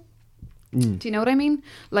total. Do you know what I mean?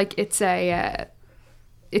 Like it's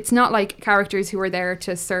not like characters who are there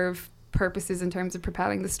to serve purposes in terms of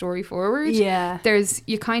propelling the story forward. Yeah. They're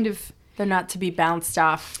not to be bounced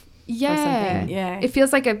off. yeah. something. Yeah. It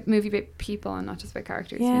feels like a movie about people and not just about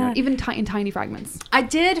characters. You Yeah. know? Even in tiny fragments. I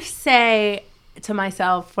did say to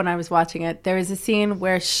myself when I was watching it, there was a scene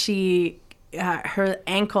where her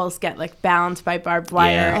ankles get like bound by barbed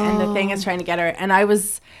wire, Yeah. and the thing is trying to get her. And that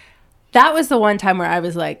was the one time where I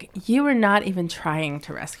was like, you are not even trying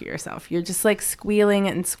to rescue yourself. You're just like squealing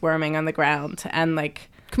and squirming on the ground and like,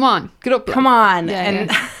 Come on, get up. come on. Yeah,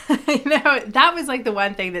 and that was like the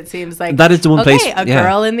one thing that seems like, That is the one place. a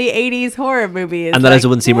girl in the 80s horror movie. Is And that like, is the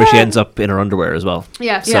one scene where she what? ends up in her underwear as well.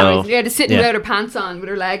 Yeah, So, just sitting yeah. without her pants on with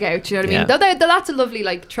her leg out. You know what I mean? Yeah. That's a lovely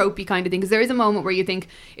like tropey kind of thing, because there is a moment where you think,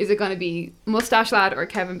 is it going to be Mustache Lad or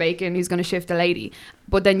Kevin Bacon who's going to shift a lady?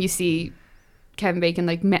 But then you see Kevin Bacon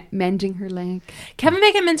like mending her leg, Kevin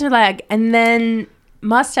Bacon mends her leg, and then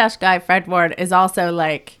mustache guy Fred Ward is also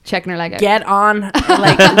like, checking her leg out. get on,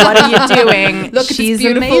 like, what are you doing? Look at She's this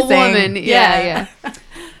beautiful amazing. woman. Yeah.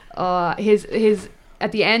 His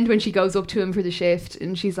at the end when she goes up to him for the shift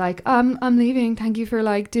and she's like, I'm leaving. Thank you for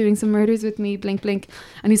like doing some murders with me. Blink, blink.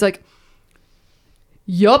 And he's like,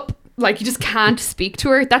 yup. Like, you just can't speak to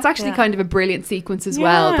her. That's actually Yeah. kind of a brilliant sequence as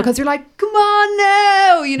well, Yeah. because you're like, come on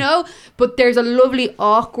now, you know? But there's a lovely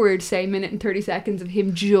awkward, say, minute and 30 seconds of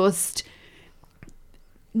him just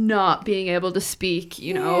not being able to speak,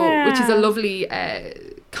 you know, which is a Yeah. lovely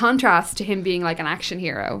contrast to him being like an action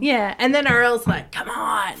hero. Yeah, and then Earl's like, come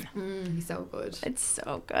on. He's so good. It's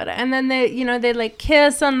so good. And then they like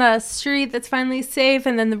kiss on the street that's finally safe,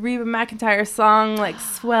 and then the Reba McEntire song like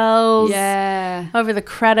swells Yeah. over the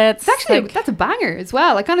credits. It's actually, like, that's a banger as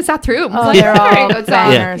well. I kind of sat through them. oh, they're all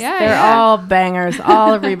bangers. Yeah, They're yeah. all bangers.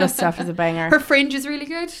 All of Reba's stuff is a banger. Her fringe is really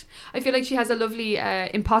good. I feel like she has a lovely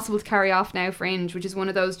impossible to carry off now fringe, which is one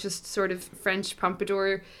of those just sort of French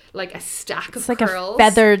pompadour, like a stack It's of like curls. a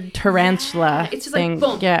feathered tarantula Yeah, it's just thing.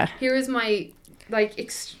 like, boom. Yeah. Here is my like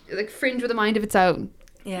fringe with a mind of its own.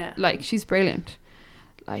 Yeah. Like, she's brilliant.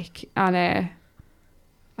 Like, and I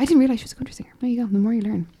didn't realize she was a country singer. There you go. The more you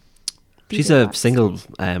learn. She's These are a facts.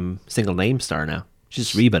 single name star now.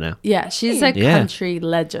 She's Reba now. Yeah, she's a Yeah. country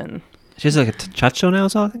legend. She's like a chat show now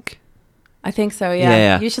as well, I think. I think so, yeah.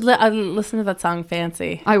 Yeah. You should listen to that song,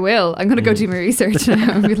 Fancy. I will. I'm going to go Mm. do my research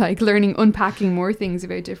now and be like unpacking more things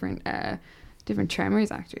about different Tremors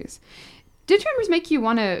actors. Did Tremors make you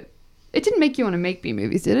want to... It didn't make you want to make B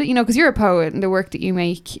movies, did it? You know, because you're a poet and the work that you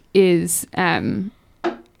make is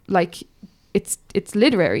like it's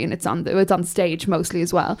literary and it's on stage mostly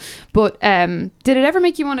as well. But did it ever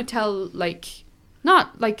make you want to tell like...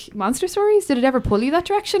 Not like monster stories? Did it ever pull you that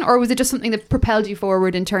direction? Or was it just something that propelled you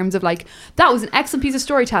forward in terms of like, that was an excellent piece of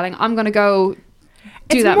storytelling, I'm going to go do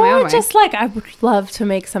It's that my own more way? just like, I would love to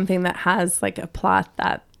make something that has like a plot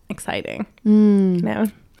that exciting. You know?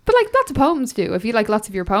 But like lots of poems do. I feel like lots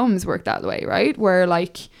of your poems work that way, right? Where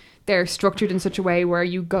like they're structured in such a way where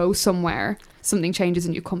you go somewhere, something changes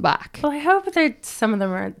and you come back. Well, I hope that some of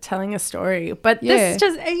them are telling a story. But Yeah. this is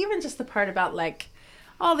just, even just the part about like,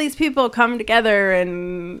 all these people come together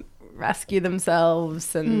and rescue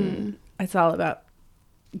themselves, and it's all about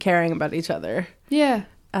caring about each other. Yeah.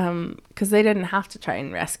 Because they didn't have to try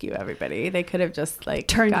and rescue everybody. They could have just like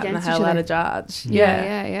Turned gotten the against hell each out other. of Dodge.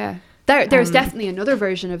 Yeah. There's definitely another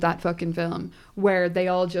version of that fucking film where they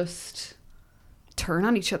all just turn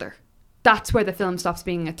on each other. That's where the film stops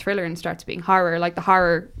being a thriller and starts being horror. Like the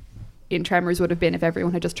horror in Tremors would have been if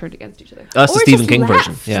everyone had just turned against each other. That's the Or Stephen just King left.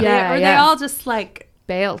 version. Yeah. Yeah. Or they all just like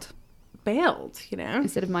Bailed bailed, you know?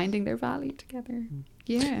 instead of minding their valley together.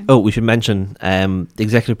 Yeah. Oh, we should mention the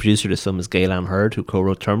executive producer of this film is Gaylan Hurd, who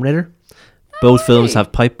co-wrote Terminator. Both films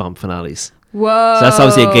have pipe bomb finales. Whoa. So that's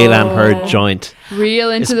obviously a Gaylan Hurd joint.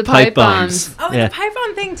 Real into It's the pipe bombs. Oh, Yeah. the pipe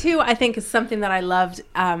bomb thing too, I think is something that I loved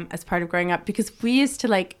as part of growing up, because we used to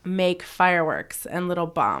like make fireworks and little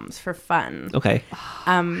bombs for fun. Okay.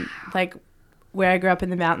 Like where I grew up in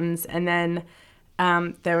the mountains, and then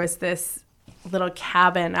there was this little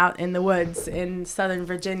cabin out in the woods in Southern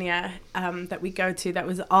Virginia that we go to that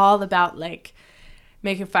was all about like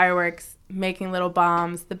making fireworks, making little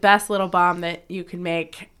bombs. The best little bomb that you can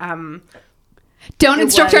make. Don't It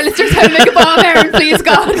instruct was. our listeners how to make a bomb, Erin, please,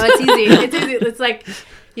 God. No, it's easy. It's easy. It's like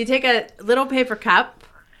you take a little paper cup,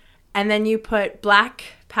 and then you put black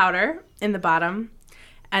powder in the bottom,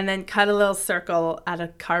 and then cut a little circle out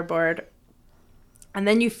of cardboard, and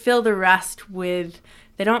then you fill the rest with,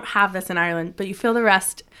 they don't have this in Ireland, but you fill the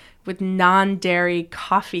rest with non-dairy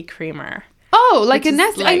coffee creamer. Oh, like which a is,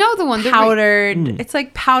 nest. I like, know the one. Powdered. It's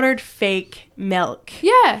like powdered fake milk.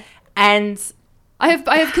 Yeah. And I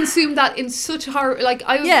have consumed that in such horror, like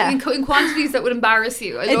Yeah. in quantities that would embarrass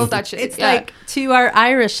you. I love that shit. It's Yeah. like, to our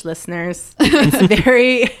Irish listeners,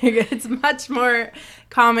 it's much more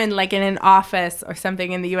common, like in an office or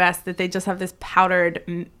something in the US, that they just have this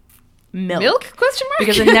powdered Milk? Question mark?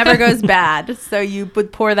 Because it never goes bad. So you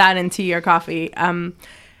would pour that into your coffee.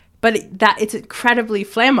 But it's incredibly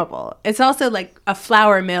flammable. It's also like a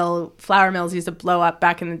flour mill. Flour mills used to blow up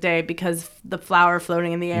back in the day because the flour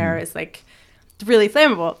floating in the air is like really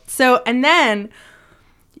flammable. So, and then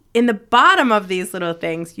in the bottom of these little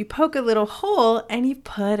things, you poke a little hole and you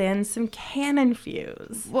put in some cannon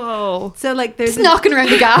fuse. Whoa. So like there's Just knocking around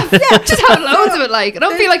the gaff. Just have loads of it. Like, I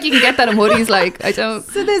don't feel like you can get that in Woodies. Like, I don't.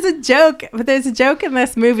 So there's a joke in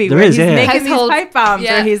this movie There where is, he's yeah. making Household- these pipe bombs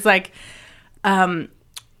yeah. where he's like,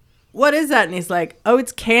 what is that? And he's like, oh,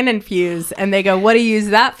 it's cannon fuse. And they go, what do you use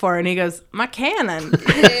that for? And he goes, my cannon.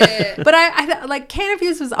 But I like cannon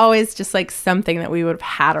fuse was always just like something that we would have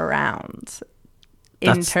had around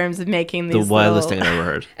in That's terms of making The these wildest little- thing I've ever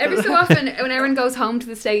heard. Every so often, when Erin goes home to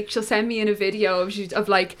the States, she'll send me in a video of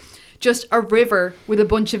like just a river with a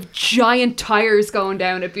bunch of giant tires going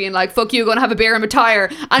down it, being like, fuck you, gonna have a beer in my tire.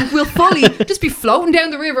 And we'll fully just be floating down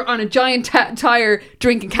the river on a giant tire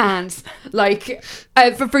drinking cans. Like,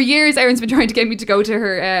 for years, Erin's been trying to get me to go to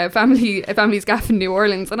her family's gaff in New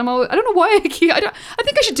Orleans. And I'm always, I don't know why I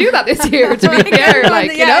think I should do that this year, to be fair.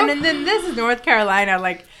 Like, you know? And then this is North Carolina,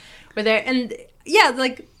 like, where they're, and yeah,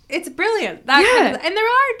 like, it's brilliant. And there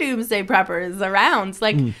are doomsday preppers around.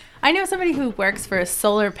 Like, I know somebody who works for a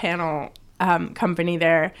solar panel company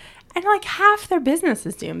there, and like half their business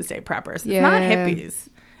is doomsday preppers. It's not hippies.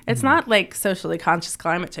 It's not like socially conscious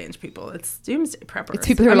climate change people. It's doomsday preppers. It's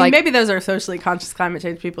people who are I mean, like- maybe those are socially conscious climate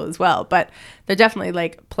change people as well, but they're definitely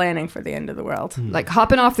like planning for the end of the world. Like,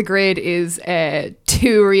 hopping off the grid is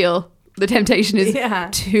too real. The temptation is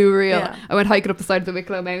too real. Yeah. I went hiking up the side of the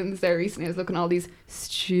Wicklow Mountains there recently. I was looking at all these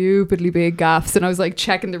stupidly big gaffs, and I was like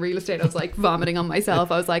checking the real estate. I was like vomiting on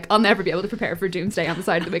myself. I was like, I'll never be able to prepare for doomsday on the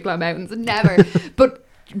side of the Wicklow Mountains. Never. But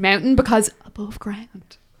mountain, because above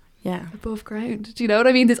ground. Yeah. Above ground. Do you know what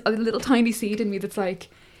I mean? There's a little tiny seed in me that's like,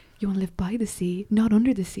 you want to live by the sea, not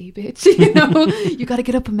under the sea, bitch. You know, you got to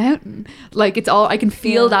get up a mountain. Like, it's all, I can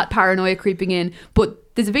feel that paranoia creeping in. But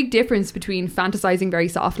there's a big difference between fantasizing very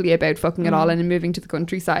softly about fucking it all and then moving to the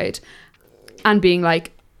countryside and being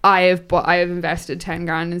like, I have invested 10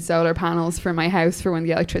 grand in solar panels for my house for when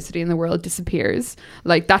the electricity in the world disappears.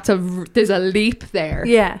 Like, there's a leap there.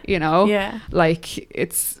 Yeah. You know? Yeah. Like,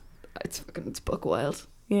 it's buck wild.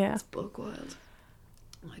 Yeah. It's buck wild.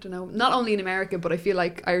 I don't know. Not only in America, but I feel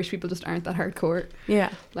like Irish people just aren't that hardcore.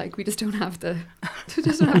 Yeah. Like, we just don't have the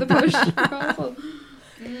push. Powerful.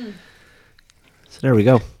 So there we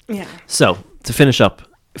go. Yeah. So to finish up,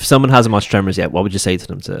 if someone hasn't watched Tremors yet, what would you say to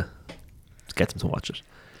them to get them to watch it?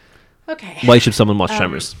 Okay. Why should someone watch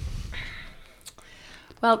Tremors?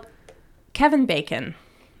 Well, Kevin Bacon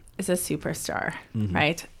is a superstar,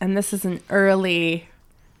 right? And this is an early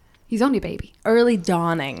He's only a baby.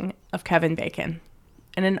 dawning of Kevin Bacon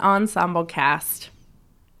and an ensemble cast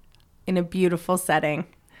in a beautiful setting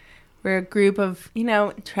where a group of,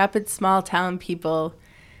 intrepid small town people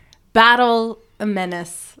battle a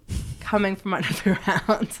menace coming from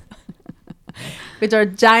underground, which are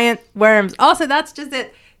giant worms. Also, that's just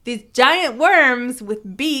it. These giant worms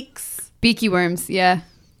with beaks Beaky worms, yeah.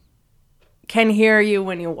 can hear you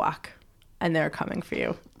when you walk, and they're coming for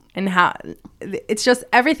you. And how it's just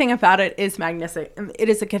everything about it is magnificent. It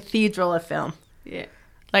is a cathedral of film. Yeah.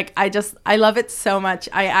 Like, I love it so much.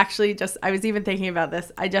 I was even thinking about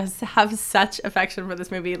this. I just have such affection for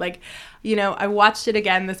this movie. Like, I watched it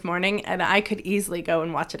again this morning, and I could easily go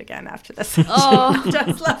and watch it again after this. Oh. I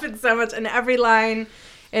just love it so much. And every line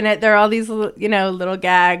in it, there are all these, little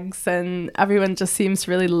gags, and everyone just seems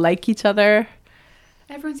to really like each other.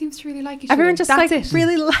 Everyone seems to really like each other. Everyone just That's it.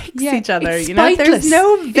 really likes Yeah. each other. It's There's spiteless.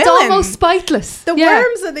 no villain. It's almost spiteless. The Yeah.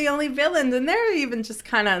 worms are the only villains, and they're even just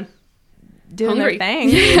kind of doing Hungry. their thing.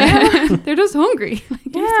 Yeah. They're just hungry. Like,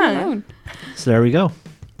 leave us Yeah. alone. So there we go.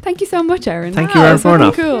 Thank you so much, Erin. Thank you, Erin, That was for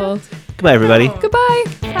enough. Cool. Goodbye, everybody. Goodbye.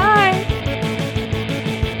 Bye.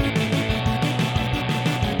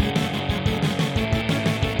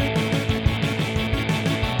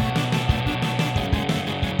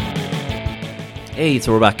 Hey,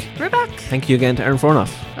 so we're back. We're back. Thank you again to Erin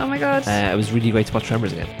Fornoff. Oh my god. It was really great to watch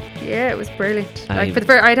Tremors again. Yeah, it was brilliant. I- Like, for the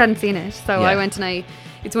first, I hadn't seen it, so Yeah. I went and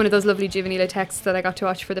it's one of those lovely Juvenile texts that I got to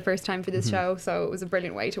watch for the first time for this show, so it was a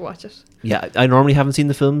brilliant way to watch it. Yeah, I normally haven't seen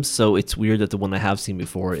the films, so it's weird that the one I have seen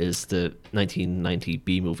before is the 1990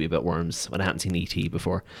 B movie about worms when I hadn't seen E.T.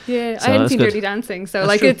 before. Yeah, So I hadn't that's seen good. Dirty Dancing, so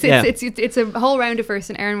That's like true. it's a whole rounder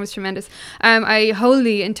first, and Erin was tremendous. I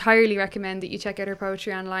wholly, entirely recommend that you check out her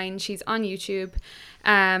poetry online. She's on YouTube,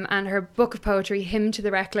 and her book of poetry, Hymn to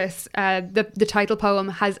the Reckless. The title poem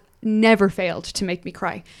has never failed to make me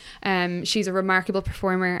cry. She's a remarkable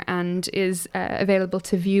performer and is available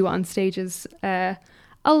to view on stages a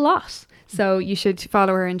lot. So you should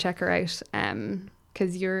follow her and check her out,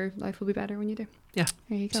 because your life will be better when you do. Yeah.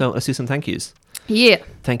 There you go. So let's do some thank yous. Yeah.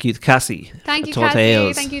 Thank you to Cassie. Thank you, Tall Cassie.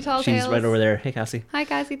 Tales. Thank you, Tall She's Tales. right over there. Hey, Cassie. Hi,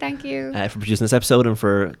 Cassie. Thank you. For producing this episode and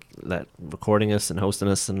for recording us and hosting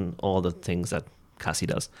us and all the things that Cassie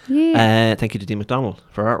does. Yeah. Thank you to Dean McDonald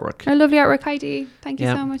for artwork. Our lovely artwork, Heidi. Thank you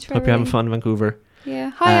so much for Hope you're having everything. fun in Vancouver. Yeah.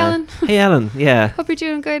 Hi, Alan. Hey, Alan. Yeah. Hope you're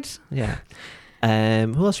doing good. Yeah.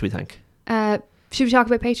 Who else should we thank? Should we talk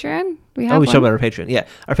about Patreon? We have We one. should about our Patreon. Yeah,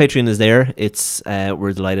 our Patreon is there. It's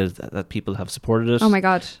we're delighted that people have supported it. Oh my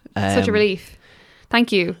God. Such a relief.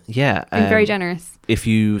 Thank you. Yeah, Been very generous. If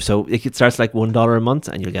you it starts like $1 a month,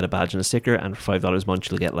 and you'll get a badge and a sticker, and for $5 a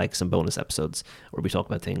month, you'll get like some bonus episodes where we talk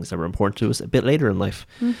about things that were important to us a bit later in life.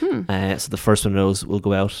 Mm-hmm. So the first one of those will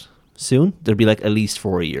go out soon. There'll be like at least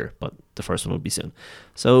 4 a year, but the first one will be soon.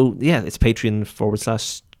 So yeah, it's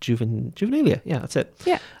Patreon/Juvenalia. Yeah, that's it.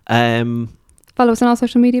 Yeah. Follow us on all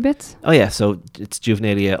social media bits. Oh yeah, so it's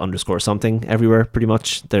Juvenalia_something everywhere pretty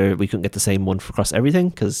much. There we couldn't get the same one for across everything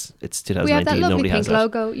because it's We have 2019. that lovely Nobody pink has that.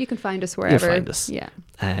 logo. You can find us wherever. find us. Yeah.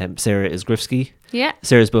 Sarah is Grifsky. Yeah.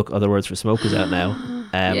 Sarah's book Other Words for Smoke is out now.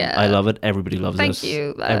 Yeah. I love it. Everybody loves it. Thank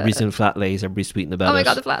you. Everybody's doing flat lays. Everybody's tweeting about it. Oh my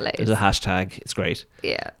God, the flat lays. There's a hashtag. It's great.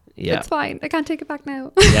 Yeah. Yeah. It's fine. I can't take it back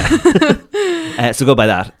now. Yeah. So go by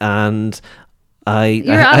that. And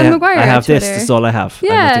You're Alan McGuire I on have this. Twitter. This is all I have. I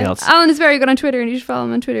have nothing Yeah. else. Alan is very good on Twitter, and you should follow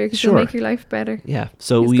him on Twitter because Sure. he'll make your life better. Yeah.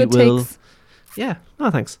 So He's we good will. takes. Yeah. Oh,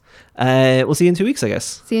 thanks. We'll see you in 2 weeks, I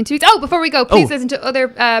guess. See you in 2 weeks. Oh, before we go, please Oh. listen to other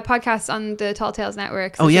podcasts on the Tall Tales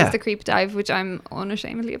Network. Oh, yeah. The Creep Dive, which I'm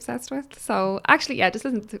unashamedly obsessed with. So actually, yeah, just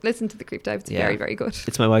listen to the Creep Dive. It's Yeah. very, very good.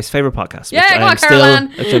 It's my wife's favorite podcast. Yeah, which go I on, am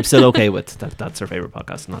Caroline. which I'm still okay with. That's her favorite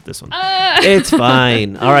podcast, not this one. It's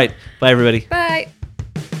fine. All right. Bye, everybody. Bye.